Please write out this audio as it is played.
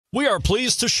We are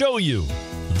pleased to show you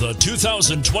the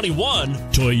 2021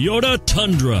 Toyota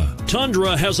Tundra.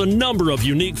 Tundra has a number of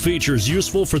unique features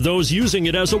useful for those using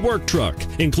it as a work truck,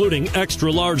 including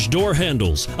extra-large door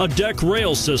handles, a deck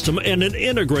rail system, and an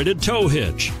integrated tow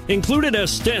hitch. Included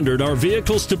as standard are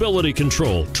vehicle stability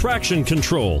control, traction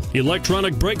control,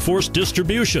 electronic brake force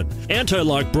distribution,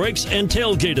 anti-lock brakes, and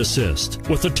tailgate assist.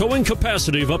 With a towing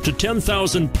capacity of up to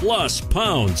 10,000 plus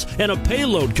pounds and a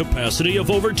payload capacity of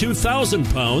over 2,000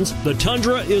 pounds, the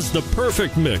Tundra is the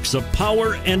perfect mix of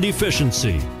power and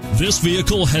efficiency. This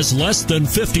vehicle has less than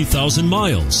 50,000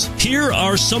 miles. Here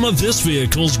are some of this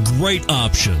vehicle's great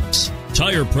options: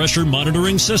 tire pressure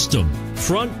monitoring system,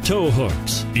 front tow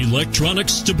hooks, electronic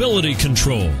stability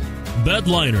control, bed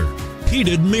liner,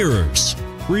 heated mirrors,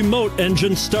 remote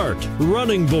engine start,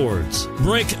 running boards,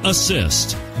 brake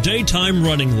assist, daytime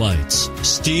running lights,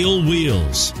 steel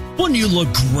wheels. Wouldn't you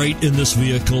look great in this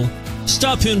vehicle?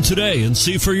 Stop in today and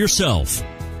see for yourself.